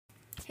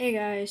Hey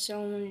guys,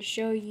 so I'm going to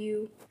show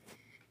you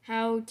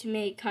how to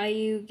make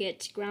Caillou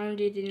get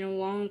grounded in a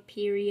long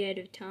period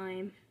of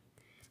time.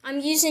 I'm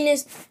using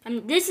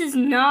this is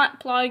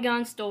not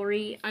Plotagon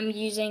Story, I'm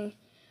using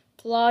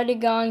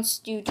Plotagon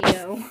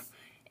Studio.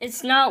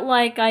 It's not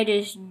like I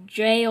just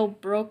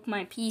jailbroke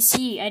my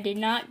PC, I did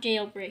not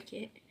jailbreak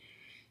it.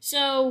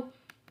 So,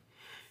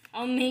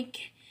 I'll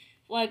make,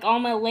 like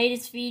on my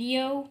latest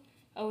video,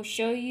 I will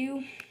show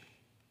you.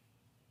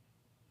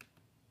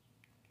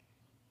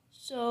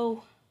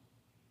 So,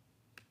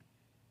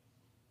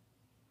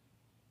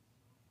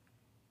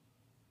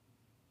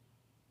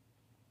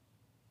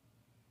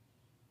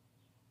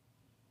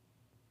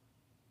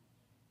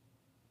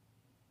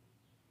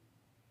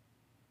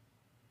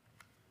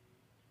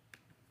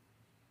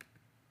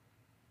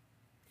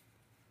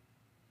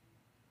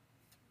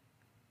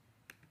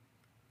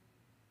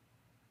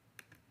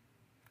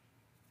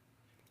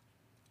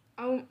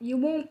 you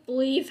won't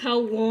believe how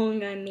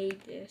long I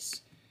made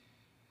this.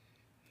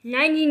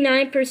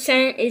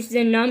 99% is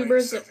the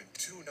numbers of...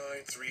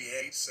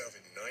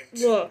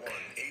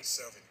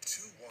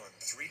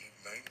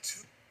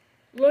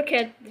 Look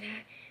at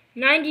that.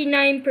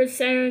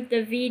 99% of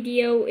the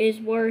video is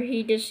where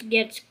he just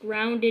gets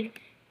grounded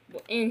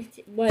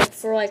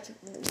for like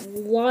a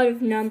lot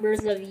of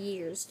numbers of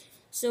years.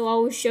 So I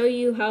will show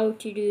you how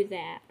to do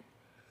that.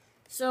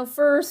 So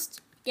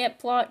first,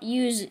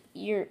 use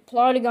your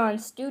Plotagon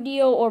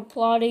Studio or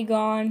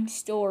Plotagon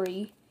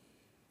Story,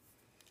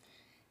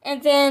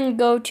 and then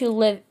go to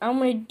live. I'm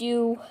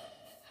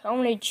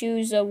gonna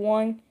choose a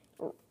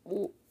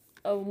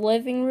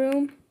living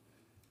room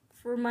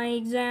for my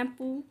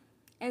example,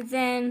 and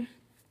then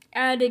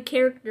add a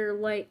character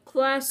like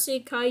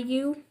classic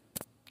Caillou.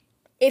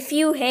 If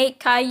you hate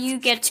Caillou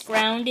gets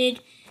grounded,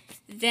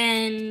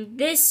 then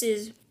this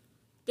is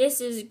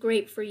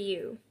great for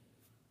you.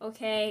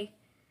 Okay,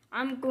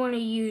 I'm going to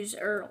use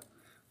Earl,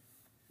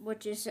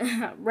 which is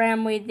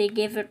randomly they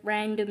give it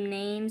random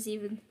names,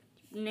 even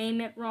name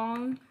it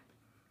wrong.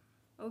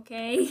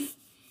 Okay,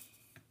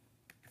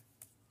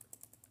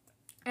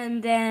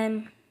 and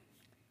then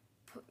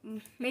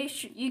make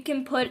sure you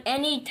can put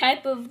any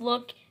type of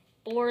look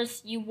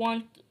Boris you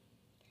want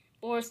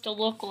Boris to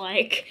look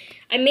like.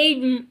 I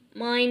made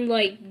mine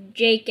like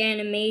Jake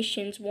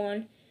Animations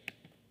one.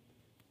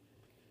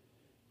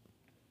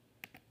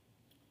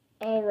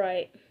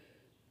 Alright.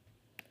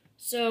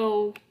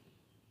 So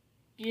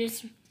you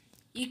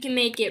can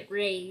make it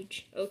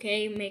rage,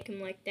 okay? Make him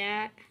like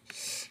that.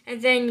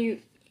 And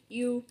then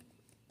you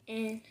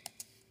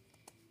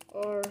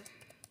are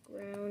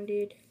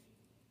grounded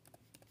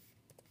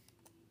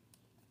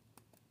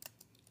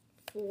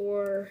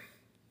for,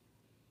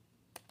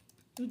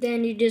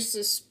 then you just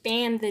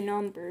spam the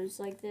numbers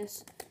like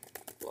this.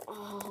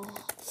 Oh.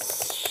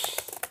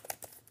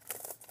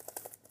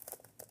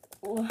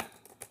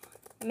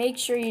 Make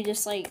sure you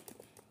just like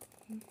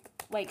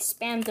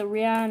spam the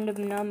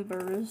random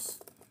numbers.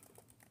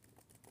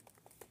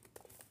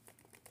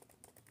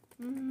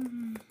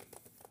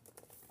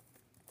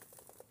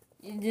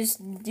 You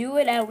just do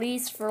it at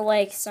least for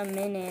like some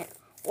minute,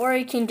 or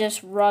you can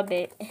just rub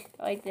it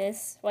like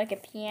this, like a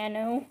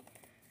piano.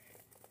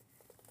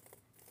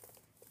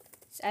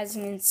 As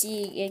you can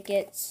see, it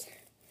gets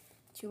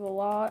to a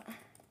lot.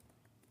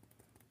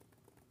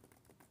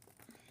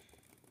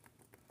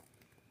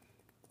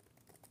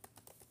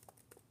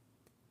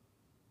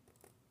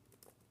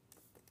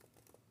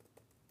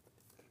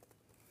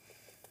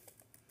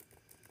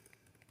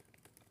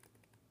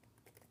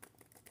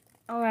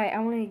 Alright, I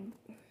want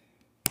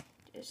to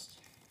just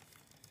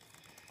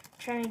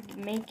trying to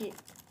make it.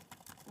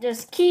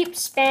 Just keep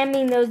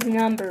spamming those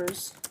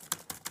numbers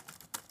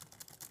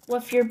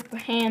with your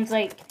hands.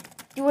 Like,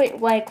 do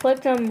it like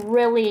click them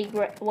really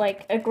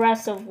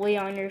aggressively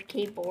on your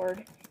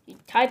keyboard. You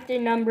type the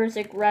numbers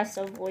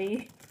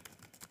aggressively.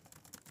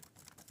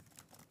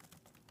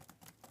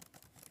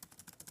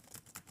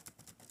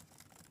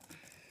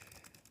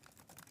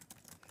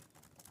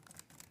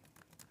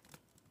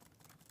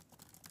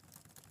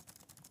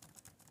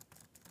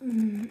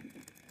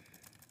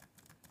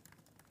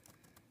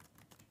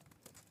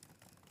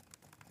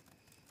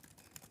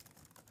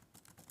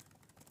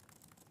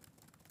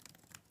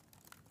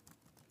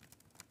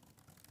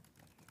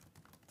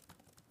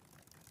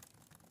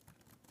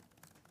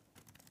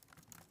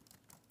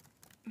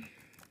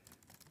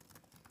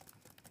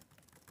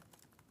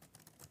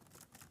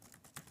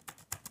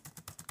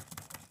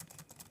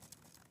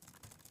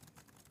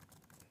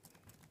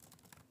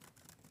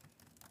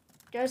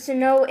 Just to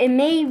know, it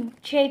may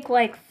take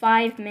like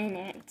 5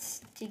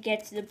 minutes to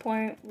get to the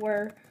point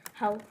where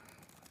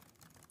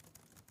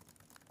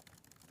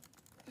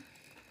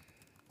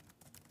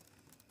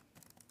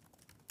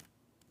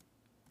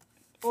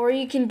or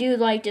you can do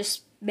like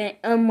just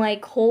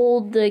like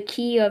hold the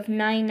key of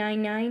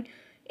 999.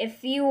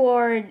 If you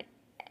are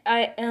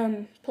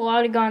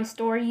Plotagon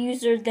Story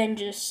user, then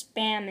just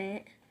spam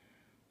it.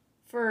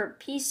 For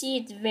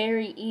PC, it's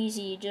very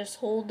easy. Just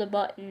hold the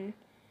button.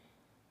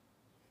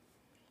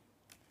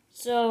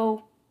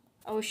 So,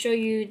 I will show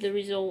you the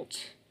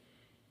results.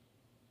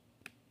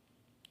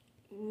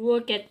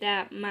 look at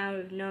that amount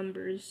of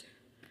numbers.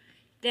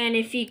 Then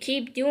if you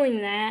keep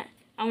doing that,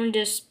 I'm going to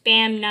just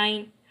spam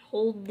 9,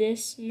 hold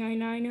this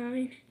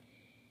 999,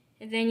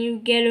 and then you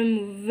get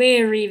them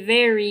very,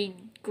 very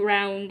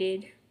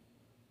grounded.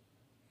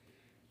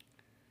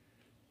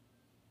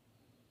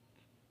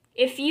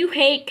 If you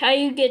hate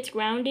Caillou gets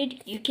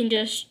grounded, you can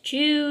just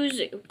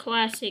choose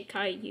classic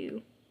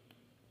Caillou.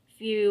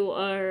 If you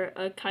are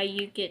a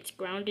Caillou gets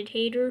grounded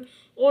hater,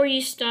 or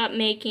you stop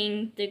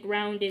making the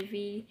grounded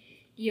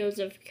videos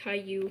of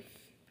Caillou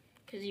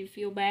because you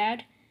feel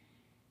bad.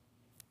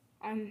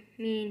 I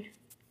mean,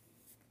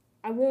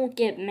 I won't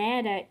get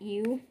mad at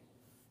you.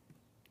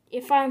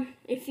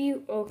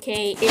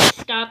 Okay, it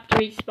stopped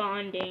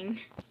responding.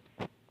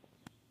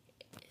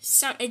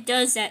 It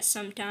does that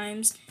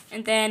sometimes,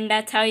 and then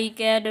that's how you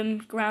get them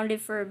grounded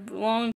for a long